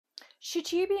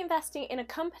Should you be investing in a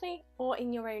company or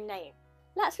in your own name?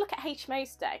 Let's look at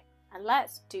HMOs today and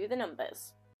let's do the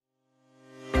numbers.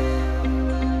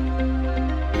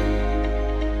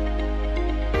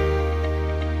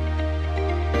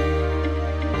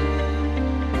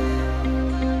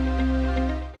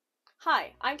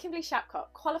 Hi, I'm Kimberly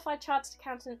Shapcott, qualified chartered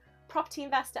accountant, property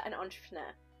investor and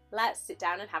entrepreneur. Let's sit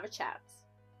down and have a chat.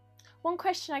 One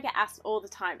question I get asked all the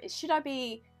time is, should I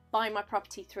be buying my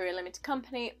property through a limited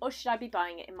company or should I be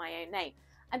buying it in my own name?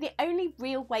 And the only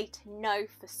real way to know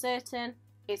for certain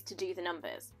is to do the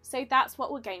numbers. So that's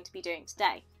what we're going to be doing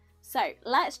today. So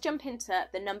let's jump into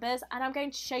the numbers and I'm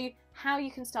going to show you how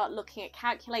you can start looking at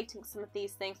calculating some of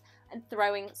these things and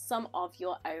throwing some of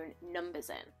your own numbers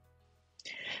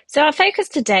in. So our focus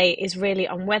today is really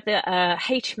on whether a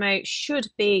HMO should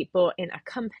be bought in a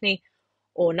company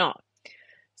or not.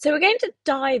 So we're going to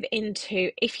dive into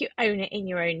if you own it in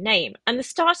your own name. And the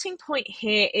starting point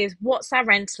here is what's our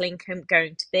rental income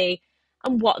going to be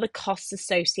and what are the costs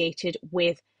associated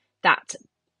with that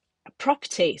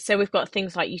property. So we've got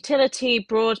things like utility,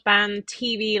 broadband,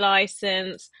 TV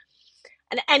license,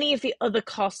 and any of the other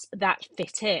costs that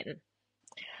fit in.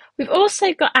 We've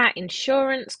also got our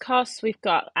insurance costs, we've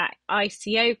got our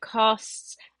ICO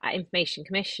costs, our Information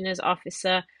Commissioner's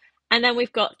Officer, and then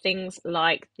we've got things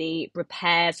like the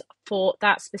repairs for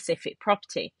that specific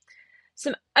property.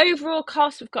 Some overall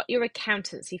costs, we've got your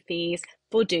accountancy fees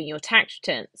for doing your tax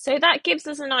return. So that gives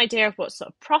us an idea of what sort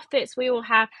of profits we will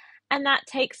have, and that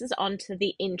takes us on to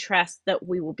the interest that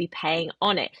we will be paying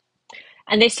on it.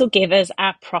 And this will give us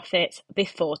our profits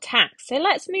before tax. So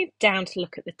let's move down to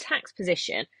look at the tax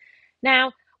position.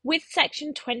 Now, with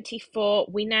section 24,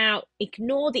 we now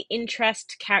ignore the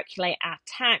interest to calculate our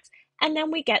tax, and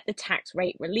then we get the tax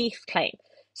rate relief claim.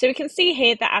 So we can see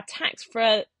here that our tax for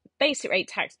a basic rate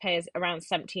taxpayer is around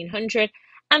 $1,700,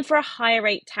 and for a higher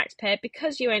rate taxpayer,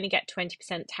 because you only get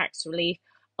 20% tax relief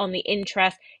on the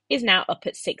interest, is now up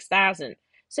at $6,000.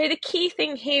 So the key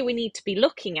thing here we need to be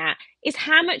looking at is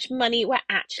how much money we're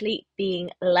actually being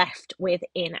left with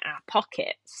in our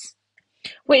pockets.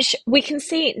 Which we can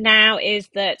see now is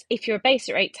that if you're a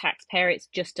basic rate taxpayer, it's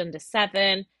just under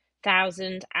 $7,000,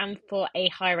 and for a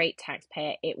high rate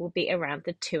taxpayer, it will be around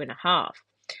the 2.5.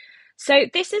 So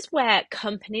this is where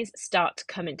companies start to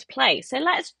come into play. So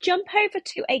let's jump over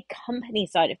to a company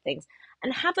side of things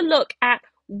and have a look at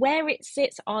where it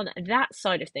sits on that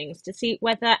side of things to see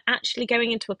whether actually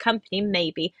going into a company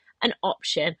may be an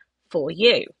option for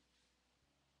you.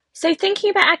 So thinking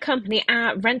about our company,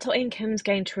 our rental income is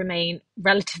going to remain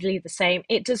relatively the same.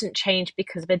 It doesn't change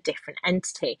because of a different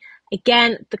entity.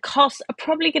 Again, the costs are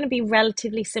probably going to be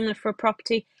relatively similar for a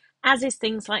property, as is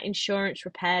things like insurance,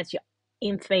 repairs, your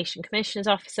Information Commissioner's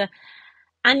Officer,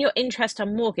 and your interest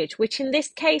on mortgage, which in this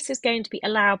case is going to be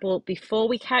allowable before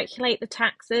we calculate the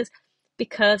taxes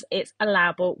because it's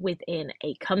allowable within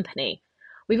a company.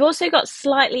 We've also got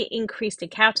slightly increased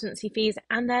accountancy fees,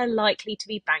 and they're likely to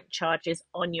be bank charges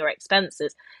on your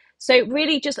expenses. So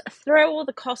really just throw all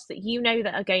the costs that you know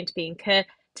that are going to be incurred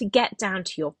to get down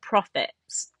to your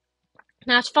profits.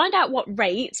 Now, to find out what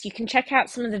rates, you can check out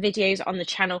some of the videos on the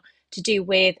channel to do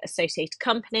with associated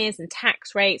companies and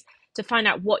tax rates to find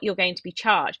out what you're going to be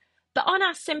charged. But on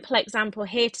our simple example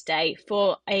here today,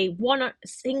 for a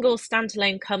single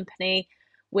standalone company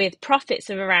with profits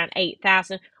of around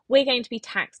 $8,000, we're going to be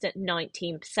taxed at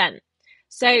 19%.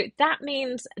 So that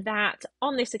means that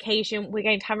on this occasion, we're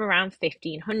going to have around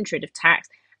 $1,500 of tax,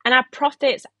 and our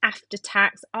profits after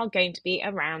tax are going to be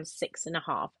around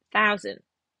 $6,500.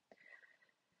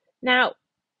 Now,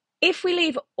 if we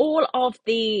leave all of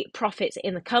the profits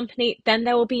in the company, then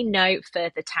there will be no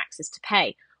further taxes to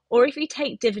pay. Or if you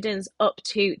take dividends up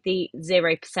to the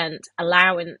 0%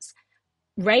 allowance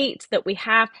rate that we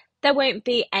have, there won't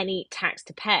be any tax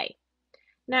to pay.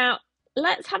 Now,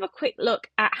 let's have a quick look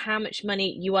at how much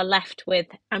money you are left with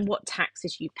and what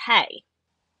taxes you pay.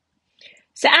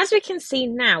 So as we can see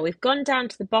now, we've gone down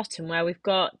to the bottom where we've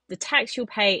got the tax you'll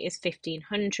pay is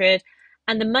 $1,500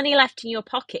 and the money left in your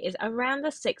pocket is around the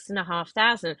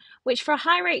 $6,500, which for a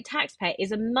high rate taxpayer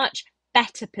is a much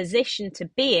better position to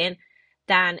be in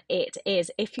than it is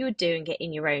if you were doing it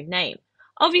in your own name.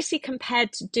 Obviously,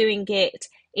 compared to doing it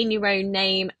in your own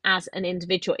name as an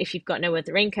individual, if you've got no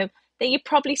other income, then you're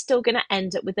probably still going to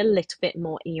end up with a little bit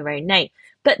more in your own name.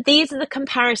 But these are the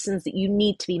comparisons that you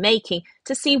need to be making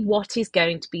to see what is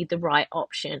going to be the right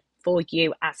option for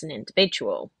you as an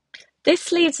individual.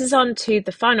 This leads us on to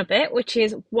the final bit, which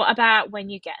is what about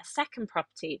when you get a second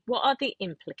property? What are the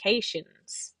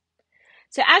implications?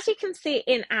 So as you can see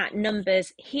in our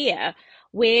numbers here,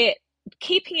 we're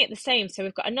keeping it the same. So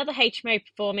we've got another HMO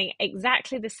performing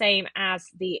exactly the same as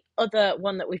the other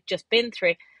one that we've just been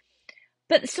through.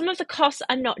 But some of the costs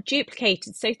are not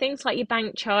duplicated. So things like your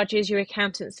bank charges, your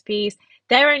accountant's fees,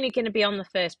 they're only going to be on the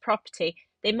first property.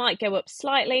 They might go up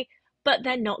slightly, but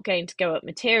they're not going to go up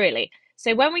materially.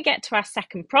 So when we get to our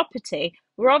second property,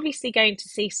 we're obviously going to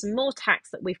see some more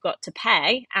tax that we've got to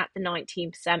pay at the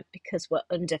 19% because we're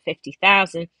under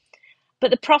 50,000.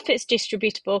 But the profits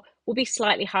distributable will be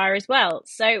slightly higher as well.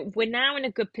 So we're now in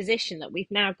a good position that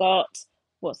we've now got,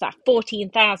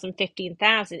 14,000,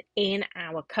 15,000 in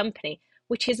our company,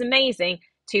 which is amazing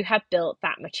to have built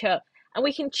that much up. And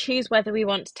we can choose whether we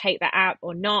want to take that out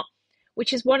or not,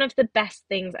 which is one of the best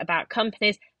things about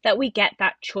companies, that we get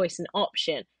that choice and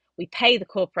option. We pay the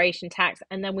corporation tax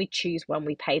and then we choose when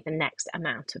we pay the next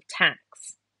amount of tax.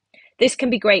 This can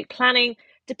be great planning,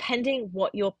 depending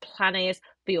what your plan is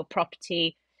for your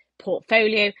property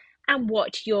portfolio and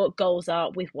what your goals are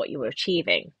with what you're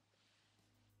achieving.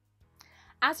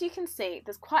 As you can see,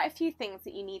 there's quite a few things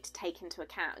that you need to take into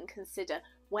account and consider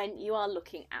when you are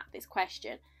looking at this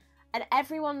question. And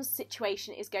everyone's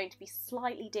situation is going to be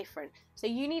slightly different. So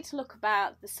you need to look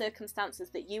about the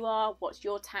circumstances that you are, what's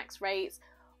your tax rates,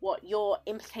 what your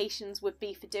implications would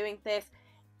be for doing this.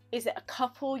 Is it a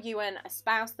couple, you and a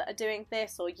spouse, that are doing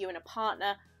this, or you and a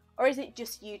partner, or is it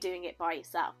just you doing it by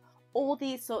yourself? All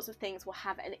these sorts of things will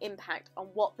have an impact on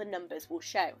what the numbers will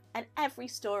show, and every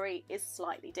story is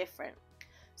slightly different.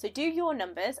 So do your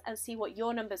numbers and see what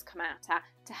your numbers come out at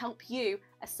to help you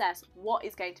assess what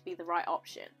is going to be the right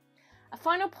option. A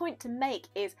final point to make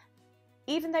is,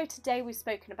 even though today we've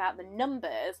spoken about the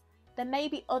numbers, there may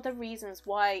be other reasons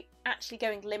why actually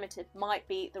going limited might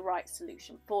be the right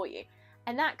solution for you.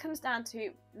 And that comes down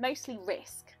to mostly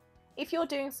risk. If you're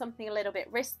doing something a little bit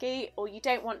risky, or you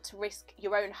don't want to risk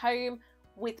your own home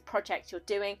with the project you're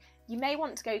doing, you may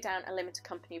want to go down a limited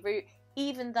company route,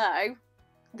 even though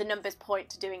the numbers point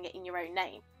to doing it in your own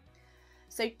name.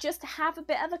 So just have a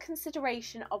bit of a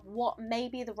consideration of what may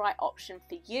be the right option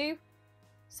for you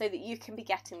so that you can be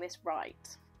getting this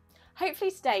right.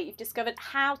 Hopefully today you've discovered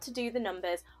how to do the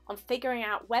numbers on figuring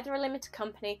out whether a limited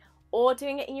company or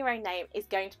doing it in your own name is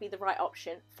going to be the right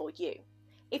option for you.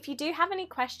 If you do have any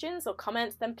questions or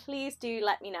comments, then please do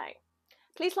let me know.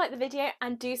 Please like the video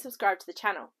and do subscribe to the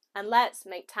channel, and let's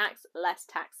make tax less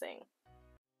taxing.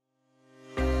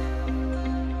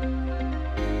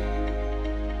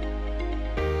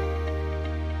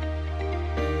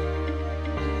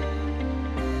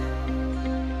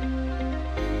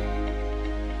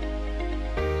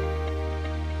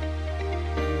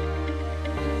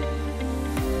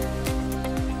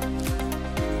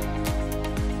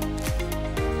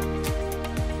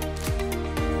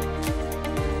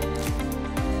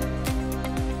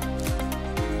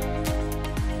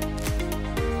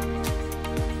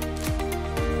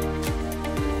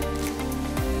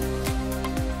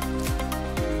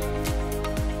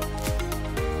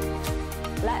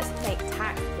 Let's make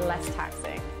tax less taxing.